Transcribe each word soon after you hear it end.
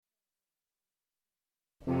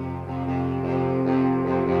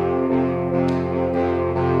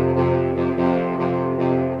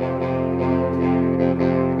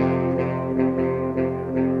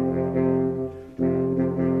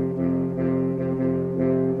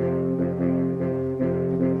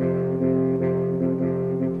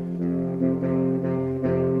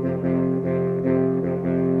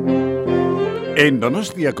En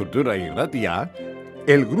Donostia Cultura Irratia,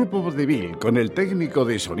 el grupo Vodevil, con el técnico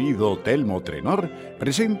de sonido Telmo Trenor,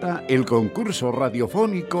 presenta el concurso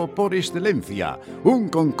radiofónico por excelencia, un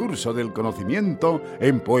concurso del conocimiento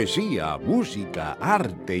en poesía, música,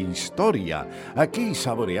 arte, historia. Aquí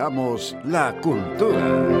saboreamos la cultura.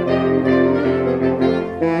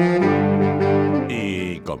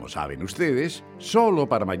 Y, como saben ustedes, solo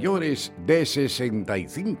para mayores de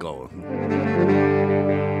 65.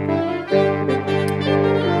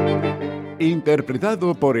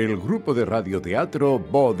 Interpretado por el grupo de radioteatro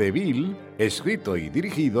Vodevil, escrito y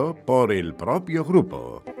dirigido por el propio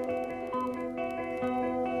grupo.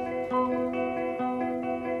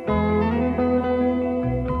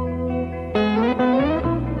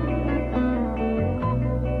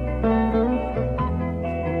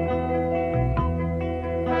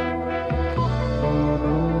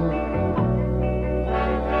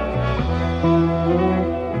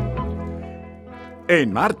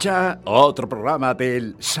 En marcha, otro programa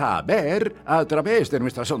del saber a través de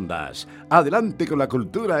nuestras ondas. Adelante con la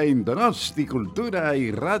cultura en Donosti Cultura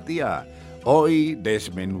Irratia. Hoy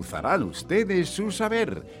desmenuzarán ustedes su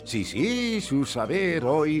saber. Sí, su saber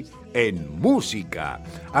hoy en música.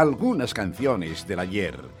 Algunas canciones del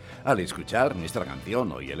ayer. Al escuchar nuestra canción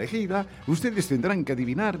hoy elegida, ustedes tendrán que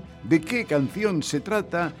adivinar de qué canción se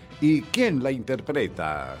trata y quién la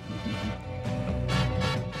interpreta.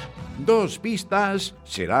 2 pistas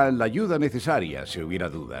serán la ayuda necesaria si hubiera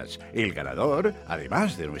dudas. El ganador,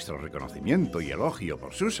 además de nuestro reconocimiento y elogio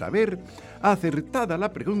por su saber, acertada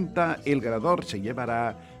la pregunta, el ganador se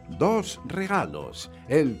llevará 2 regalos.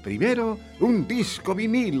 El primero, un disco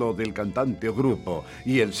vinilo del cantante o grupo.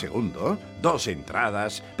 Y el segundo, 2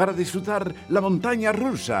 entradas para disfrutar la montaña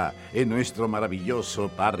rusa en nuestro maravilloso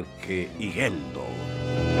Parque Higueldo.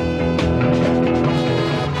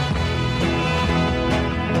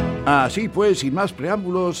 Así pues, sin más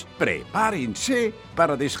preámbulos, prepárense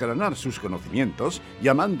para desgranar sus conocimientos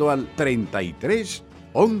llamando al 33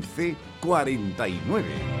 11 49.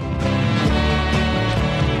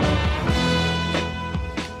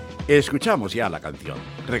 Escuchamos ya la canción,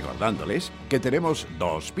 recordándoles que tenemos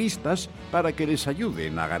 2 pistas para que les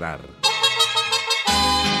ayuden a ganar.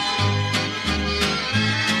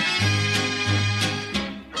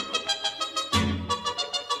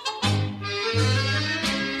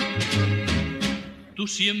 Tú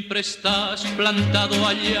siempre estás plantado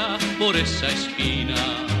allá por esa esquina.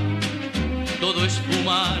 Todo es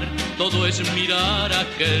fumar, todo es mirar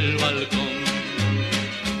aquel balcón.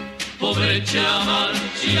 Pobre chaval,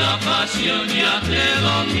 si la pasión ya te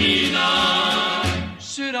domina,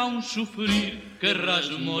 será un sufrir, querrás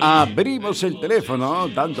morir. Abrimos el teléfono,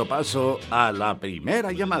 dando paso a la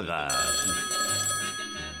primera llamada.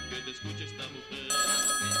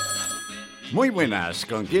 Muy buenas,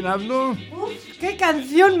 ¿con quién hablo? ¡Uf, qué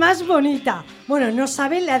canción más bonita! Bueno, no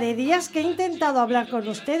saben la de días que he intentado hablar con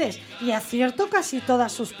ustedes y acierto casi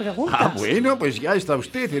todas sus preguntas. Bueno, pues ya está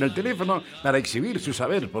usted en el teléfono para exhibir su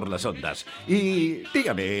saber por las ondas. Y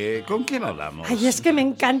dígame, ¿con quién hablamos? Ay, es que me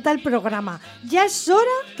encanta el programa. Ya es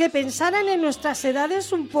hora que pensaran en nuestras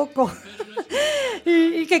edades un poco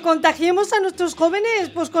y que contagiemos a nuestros jóvenes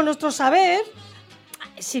pues con nuestro saber.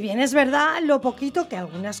 Si bien es verdad, lo poquito que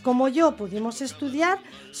algunas como yo pudimos estudiar,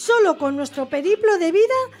 solo con nuestro periplo de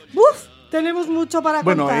vida, ¡buf!, tenemos mucho para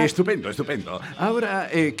contar. Bueno, estupendo. Ahora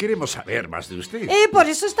queremos saber más de usted. Por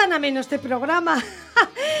eso es tan ameno este programa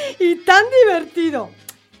y tan divertido.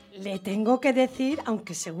 Le tengo que decir,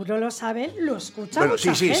 aunque seguro lo saben, lo escucha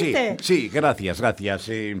mucha gente. Sí, gracias.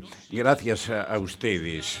 Gracias a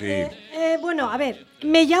ustedes. Bueno, a ver,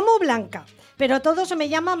 me llamo Blanca, pero todos me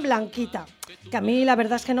llaman Blanquita, que a mí la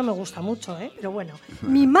verdad es que no me gusta mucho, pero bueno.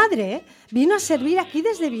 Mi madre vino a servir aquí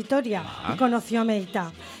desde Vitoria y conoció a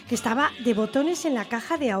Meita, que estaba de botones en la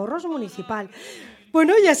caja de ahorros municipal.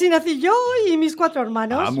 Bueno, y así nací yo y mis 4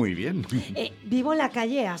 hermanos. Muy bien. Vivo en la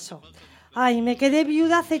calle Aso. Ay, me quedé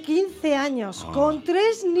viuda hace 15 años, con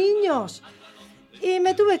 3 niños. Y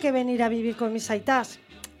me tuve que venir a vivir con mis aitás.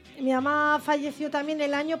 Mi mamá falleció también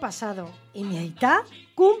el año pasado. Y mi aitá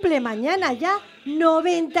cumple mañana ya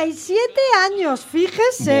 97 años,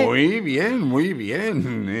 fíjese. Muy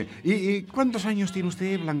bien. ¿Y cuántos años tiene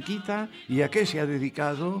usted, Blanquita? ¿Y a qué se ha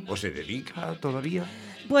dedicado? ¿O se dedica todavía?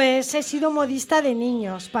 Pues he sido modista de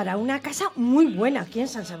niños para una casa muy buena aquí en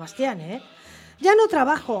San Sebastián, Ya no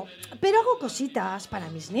trabajo, pero hago cositas para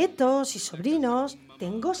mis nietos y sobrinos.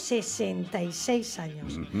 Tengo 66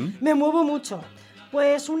 años. Me muevo mucho.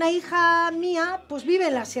 Pues una hija mía pues vive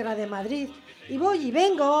en la Sierra de Madrid. Y voy y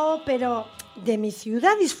vengo, pero de mi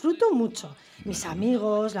ciudad disfruto mucho. Mis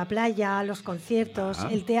amigos, la playa, los conciertos,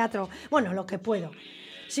 el teatro, bueno, lo que puedo.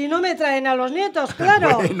 si no me traen a los nietos,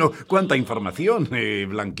 claro. Bueno, cuánta información,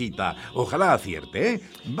 Blanquita. Ojalá acierte, ¿eh?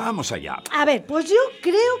 Vamos allá. A ver, pues yo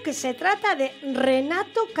creo que se trata de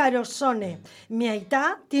Renato Carosone. Mi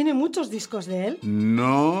aitá tiene muchos discos de él.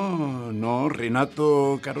 No,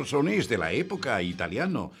 Renato Carosone es de la época,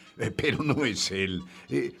 italiano, pero no es él.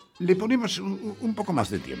 Le ponemos un poco más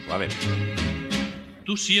de tiempo, a ver.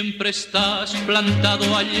 Tú siempre estás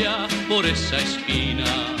plantado allá por esa esquina.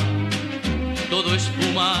 Todo es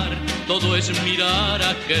fumar, todo es mirar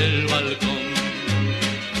aquel balcón.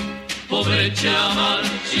 Pobre chaval,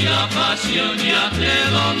 si la pasión ya te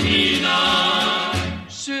domina,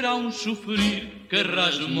 será un sufrir,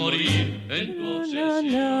 querrás morir en tu obsesión.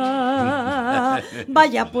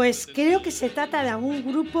 Vaya, pues creo que se trata de algún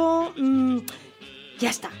grupo... Ya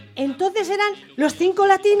está. ¿Entonces eran los 5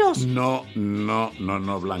 latinos? No,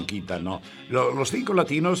 Blanquita, no. Los 5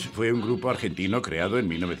 latinos fue un grupo argentino creado en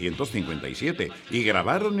 1957 y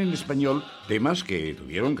grabaron en español temas que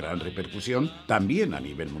tuvieron gran repercusión también a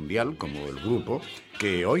nivel mundial, como el grupo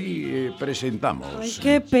que hoy presentamos. Ay,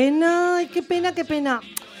 qué pena, qué pena.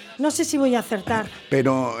 No sé si voy a acertar.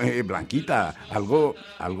 Pero, Blanquita, algo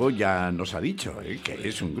ya nos ha dicho, que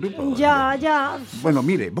es un grupo. Ya. Bueno,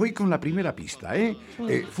 mire, voy con la primera pista,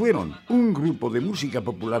 fueron un grupo de música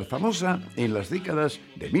popular famosa en las décadas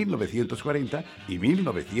de 1940 y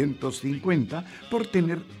 1950 por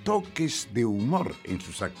tener toques de humor en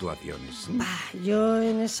sus actuaciones. Yo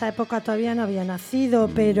en esa época todavía no había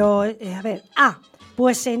nacido, pero, a ver...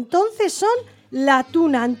 pues entonces son... La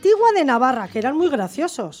Tuna Antigua de Navarra, que eran muy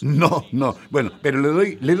graciosos. No. Bueno, pero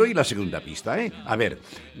le doy la segunda pista, A ver,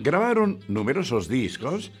 grabaron numerosos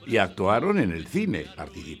discos y actuaron en el cine.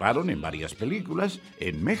 Participaron en varias películas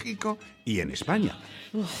en México y en España.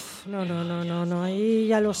 Uf, no. Ahí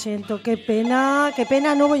ya lo siento. Qué pena,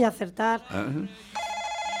 no voy a acertar.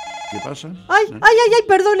 ¿Qué pasa? Ay,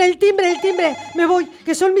 perdón, el timbre. Me voy,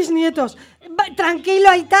 que son mis nietos. Tranquilo,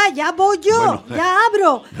 ahí está, ya voy yo, ya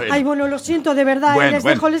abro. Ay, bueno, lo siento, de verdad, les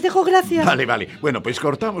dejo, gracias. Vale. Bueno, pues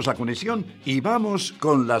cortamos la conexión y vamos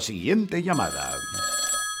con la siguiente llamada.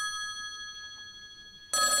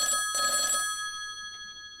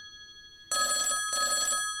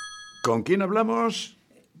 ¿Con quién hablamos?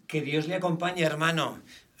 Que Dios le acompañe, hermano.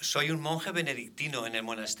 Soy un monje benedictino en el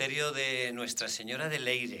monasterio de Nuestra Señora de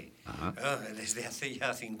Leire. Desde hace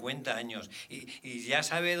ya 50 años. ¿Y ya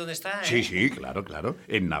sabe dónde está? Sí, claro.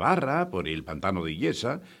 En Navarra, por el pantano de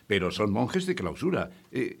Illesa, pero son monjes de clausura.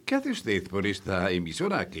 ¿Qué hace usted por esta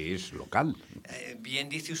emisora, que es local? Bien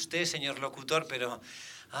dice usted, señor locutor, pero...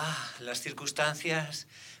 las circunstancias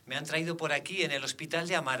me han traído por aquí, en el hospital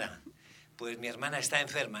de Amara. Pues mi hermana está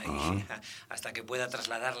enferma y hasta que pueda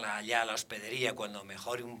trasladarla allá a la hospedería cuando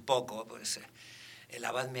mejore un poco, pues el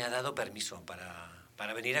abad me ha dado permiso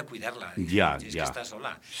para venir a cuidarla. Ya. Es que está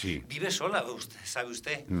sola. Sí. Vive sola, ¿sabe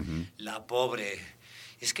usted? La pobre.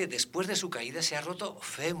 Es que después de su caída se ha roto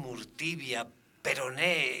fémur, tibia,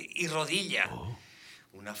 peroné y rodilla.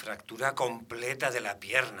 Una fractura completa de la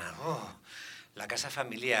pierna. La casa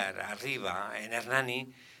familiar arriba, en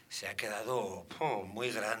Hernani, se ha quedado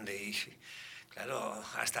muy grande y, claro,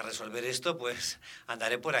 hasta resolver esto, pues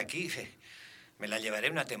andaré por aquí. Me la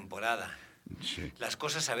llevaré una temporada. Sí. Las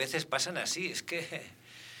cosas a veces pasan así, es que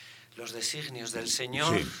los designios del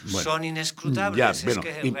Señor son inescrutables.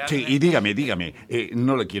 Y dígame,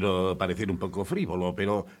 no le quiero parecer un poco frívolo,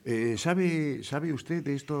 pero ¿sabe usted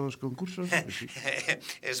de estos concursos? Sí.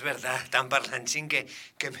 Es verdad, tan parlanchín que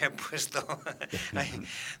me he puesto.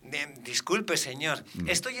 Disculpe, señor,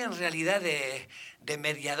 estoy en realidad de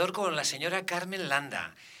mediador con la señora Carmen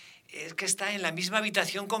Landa. Es que está en la misma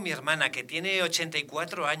habitación con mi hermana, que tiene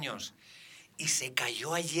 84 años. Y se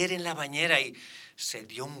cayó ayer en la bañera y se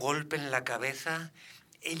dio un golpe en la cabeza.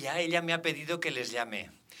 Ella me ha pedido que les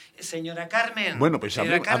llame. Señora Carmen. Bueno, pues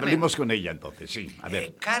hablemos con ella entonces, sí. A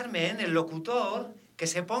ver. Carmen, el locutor, que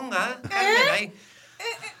se ponga. Carmen, ahí.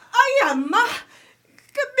 ¡Ay, mamá!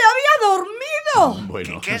 ¡Que me había dormido!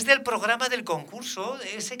 Bueno. Que es del programa del concurso,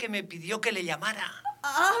 ese que me pidió que le llamara.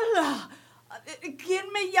 ¡Hala!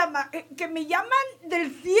 ¿Quién me llama? ¿Que me llaman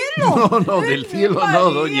del cielo? No, del cielo María.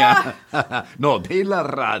 no, doña. No, de la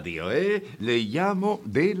radio, Le llamo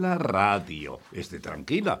de la radio. Esté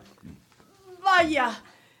tranquila. Vaya,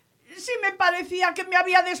 si me parecía que me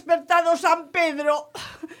había despertado San Pedro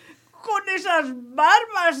con esas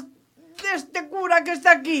barbas de este cura que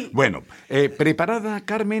está aquí. Bueno, ¿preparada,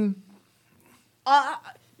 Carmen?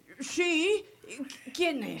 Sí.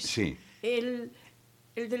 ¿Quién es? Sí.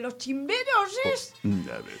 ¿El de los chimberos es?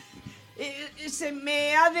 Se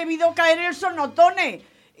me ha debido caer el sonotone.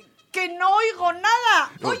 que no oigo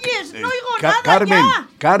nada. Oyes, no oigo nada Carmen, ya.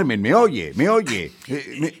 Carmen, me oye.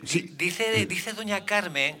 Sí. Dice doña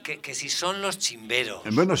Carmen que si son los chimberos.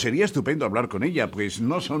 Bueno, sería estupendo hablar con ella, pues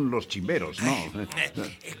no son los chimberos, ¿no?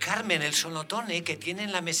 Carmen, el sonotone que tiene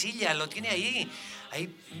en la mesilla, lo tiene ahí. Ay,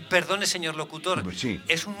 perdone, señor locutor. Pues sí.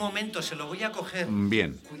 Es un momento, se lo voy a coger.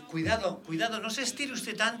 Bien. Cuidado, no se estire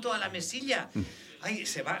usted tanto a la mesilla. Ay,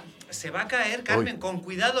 se va a caer, Carmen. Uy. Con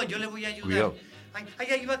cuidado, yo le voy a ayudar. Cuidado.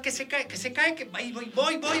 Ahí va, que se cae, que ahí voy.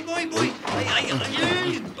 Ay,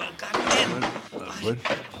 Carmen. Bueno,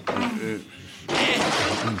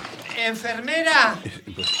 ¡Enfermera!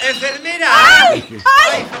 ¡Enfermera! ¡Ay, qué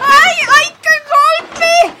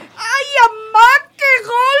golpe! ¡Ay, mamá, qué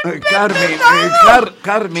golpe!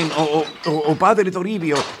 Carmen o padre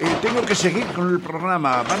Toribio, tengo que seguir con el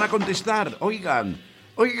programa. Van a contestar. Oigan.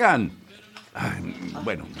 Ay,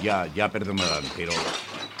 bueno, ya perdonarán, pero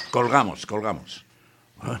colgamos.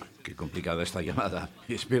 Qué complicada esta llamada.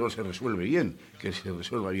 Espero que se resuelva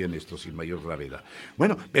bien esto sin mayor gravedad.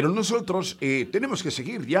 Bueno, pero nosotros tenemos que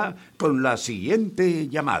seguir ya con la siguiente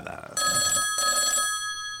llamada.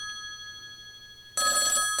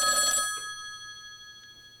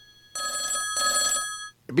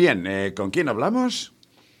 Bien, ¿con quién hablamos?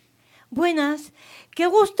 Buenas, qué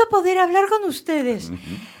gusto poder hablar con ustedes.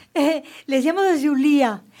 Les llamo de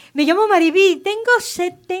Julia. Me llamo Maribí, tengo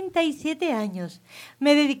 77 años.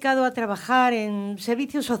 Me he dedicado a trabajar en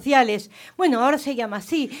servicios sociales. Bueno, ahora se llama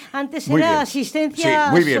así. Antes Muy era bien. asistencia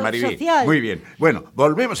Sí, muy bien, Maribí. social. Muy bien. Bueno,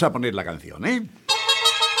 volvemos a poner la canción, ¿eh?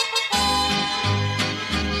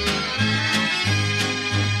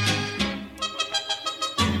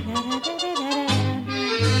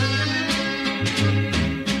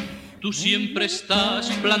 Tú siempre estás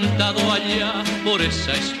plantado allá por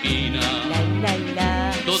esa esquina.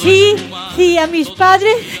 Todo Sí, es humano, sí, a mis todo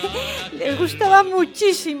padres es humano. les gustaba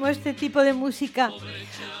muchísimo este tipo de música.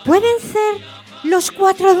 ¿Pueden ser los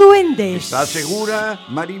Cuatro Duendes? ¿Estás segura,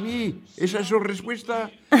 Maribí? ¿Esa es su respuesta?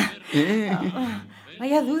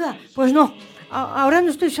 Vaya duda. Pues no, ahora no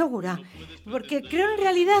estoy segura. Porque creo en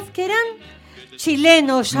realidad que eran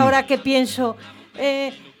chilenos, ahora que pienso.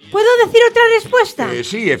 ¿Puedo decir otra respuesta?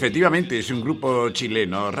 Sí, efectivamente, es un grupo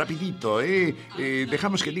chileno. Rapidito,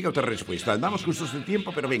 dejamos que diga otra respuesta. Andamos justos de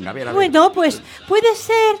tiempo, pero venga, a ver. Bueno, pues puede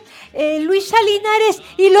ser Luis Linares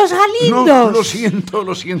y los Galindos. No,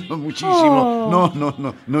 lo siento muchísimo.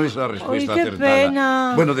 Oh. No es la respuesta Ay, qué acertada.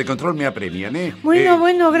 pena. Bueno, de control me apremian, ¿eh?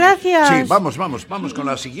 Bueno, gracias. Sí, vamos con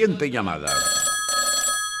la siguiente llamada.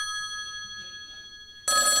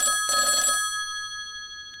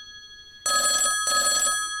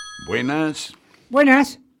 Buenas.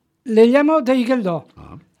 Buenas, le llamo de Igeldo,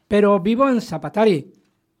 pero vivo en Zapatari,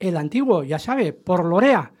 el antiguo, ya sabe, por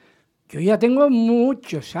Lorea. Yo ya tengo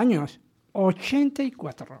muchos años,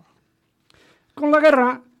 84. Con la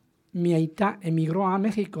guerra, mi aita emigró a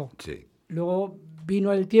México. Sí, Luego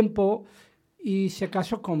vino el tiempo y se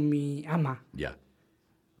casó con mi ama. ya.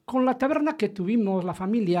 Con la taberna que tuvimos, la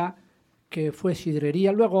familia, que fue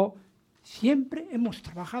sidrería luego, siempre hemos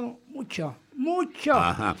trabajado mucho.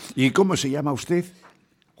 Ajá. ¿Y cómo se llama usted?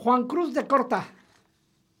 Juan Cruz de Corta.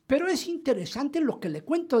 Pero es interesante lo que le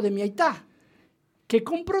cuento de mi aitá, que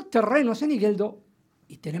compró terrenos en Igeldo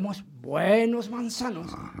y tenemos buenos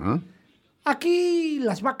manzanos. Ajá. Aquí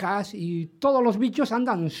las vacas y todos los bichos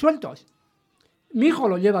andan sueltos. Mi hijo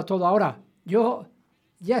lo lleva todo ahora. Yo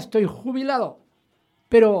ya estoy jubilado,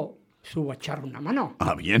 pero subo a echarle una mano.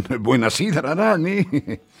 Ah, bien, buena sidra harán,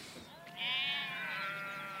 ¿eh?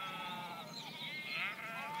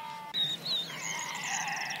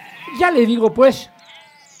 Ya le digo, pues,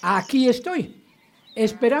 aquí estoy,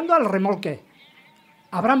 esperando al remolque.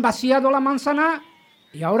 Habrán vaciado la manzana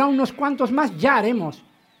y ahora unos cuantos más ya haremos.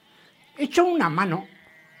 Echo una mano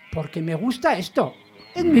porque me gusta esto.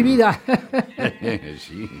 Es mi vida.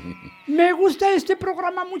 Sí. Me gusta este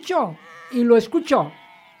programa mucho y lo escucho.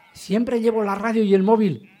 Siempre llevo la radio y el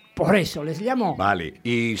móvil, por eso les llamo. Vale,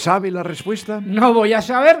 ¿y sabe la respuesta? No voy a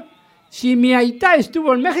saber si mi aitá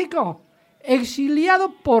estuvo en México,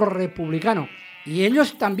 exiliado por republicano. Y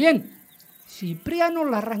ellos también. Cipriano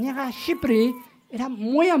Larrañaga Chipri era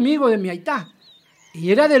muy amigo de mi aitá. Y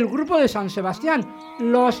era del grupo de San Sebastián,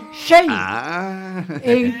 los Shey. Ah.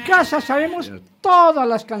 En casa sabemos todas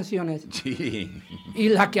las canciones. Sí. Y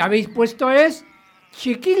la que habéis puesto es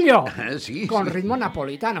Chiquillo, Sí, con sí. ritmo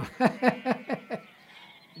napolitano.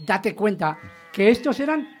 Date cuenta que estos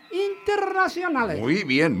eran internacionales. Muy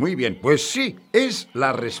bien, muy bien. Pues sí, es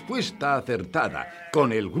la respuesta acertada.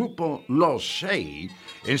 Con el grupo Los 6,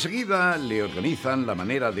 enseguida le organizan la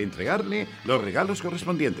manera de entregarle los regalos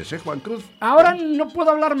correspondientes, Juan Cruz? Ahora no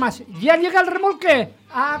puedo hablar más. ¡Ya llega el remolque!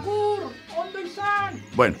 ¡Agur! ¿Dónde están?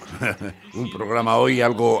 Bueno, un programa hoy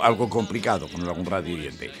algo complicado con algún radio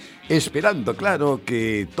oyente. Esperando, claro,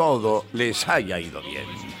 que todo les haya ido bien.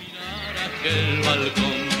 Aquel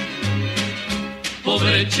balcón,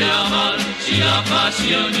 pobre chaval, si la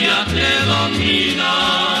pasión ya te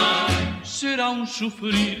domina, será un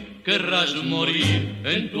sufrir, querrás morir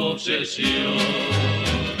en tu obsesión.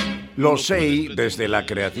 Los 6, desde la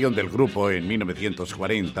creación del grupo en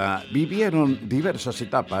 1940, vivieron diversas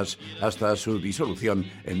etapas hasta su disolución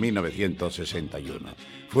en 1961.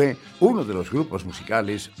 Fue uno de los grupos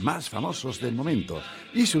musicales más famosos del momento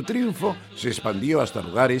y su triunfo se expandió hasta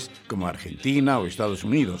lugares como Argentina o Estados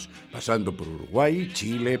Unidos, pasando por Uruguay,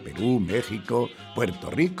 Chile, Perú, México, Puerto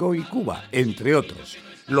Rico y Cuba, entre otros.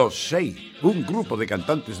 Los 6, un grupo de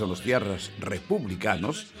cantantes donostiarras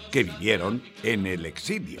republicanos que vivieron en el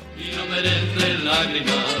exilio. Y no merece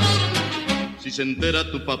lágrimas si se entera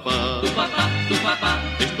tu papá. Tu papá, tu papá.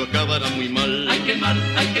 Esto acabará muy mal. Ay, qué mal,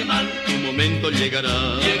 ay, qué mal. Tu momento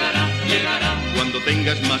llegará. Llegará, llegará. Cuando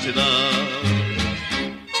tengas más edad.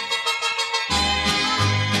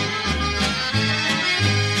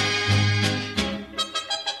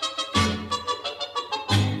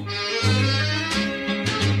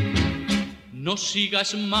 No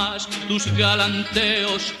sigas más tus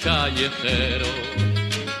galanteos callejeros,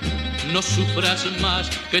 no sufras más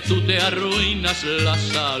que tú te arruinas la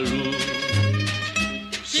salud.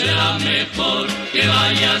 Será mejor que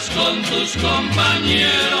vayas con tus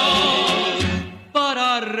compañeros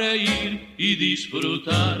para reír y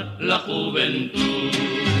disfrutar la juventud.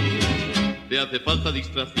 Te hace falta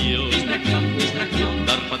distracción, distracción, distracción.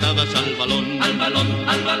 Dar patadas al balón, al balón,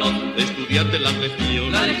 al balón. Estudiarte la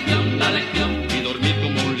lección, la lección, la lección. Y dormir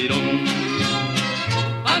como un lirón.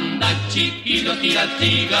 Anda chiquillo, tira el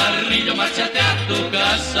cigarrillo, márchate a tu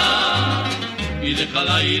casa y deja al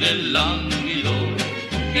aire el lánguido,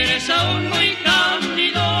 que eres aún muy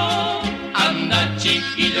cándido. Anda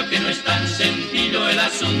chiquillo, que no es tan sencillo el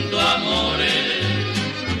asunto, amores,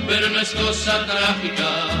 pero no es cosa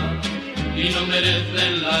trágica y no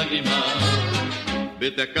merece lágrimas.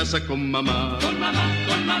 Vete a casa con mamá, con mamá,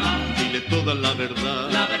 con mamá. Dile toda la verdad,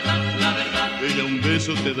 la verdad, la verdad. Ella un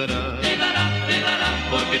beso te dará, te dará, te dará,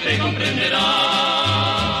 porque te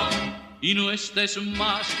comprenderá. Y no estés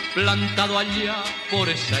más plantado allá por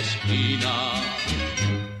esa esquina.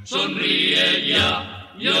 Sonríe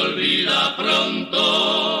ya y olvida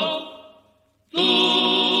pronto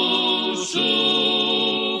tu sufrir.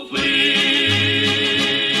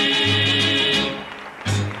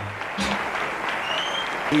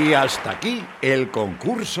 Y hasta aquí el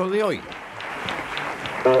concurso de hoy.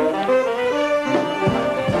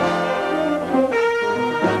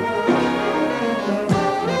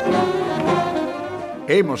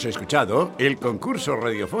 Hemos escuchado el concurso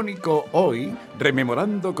radiofónico hoy,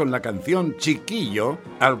 rememorando con la canción Chiquillo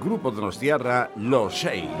al grupo donostiarra Los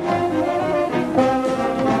 6.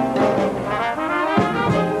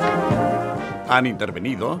 Han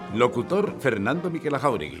intervenido locutor Fernando Miquel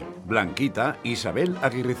Jauregui, Blanquita Isabel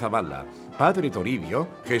Aguirrezabala, Padre Toribio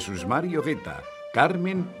Jesús Mario Guetta,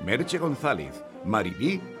 Carmen Merche González,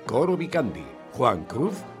 Maribí Coro Vicandi, Juan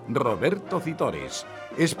Cruz Roberto Citores.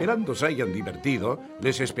 Esperando se hayan divertido,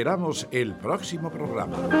 les esperamos el próximo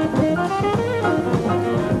programa.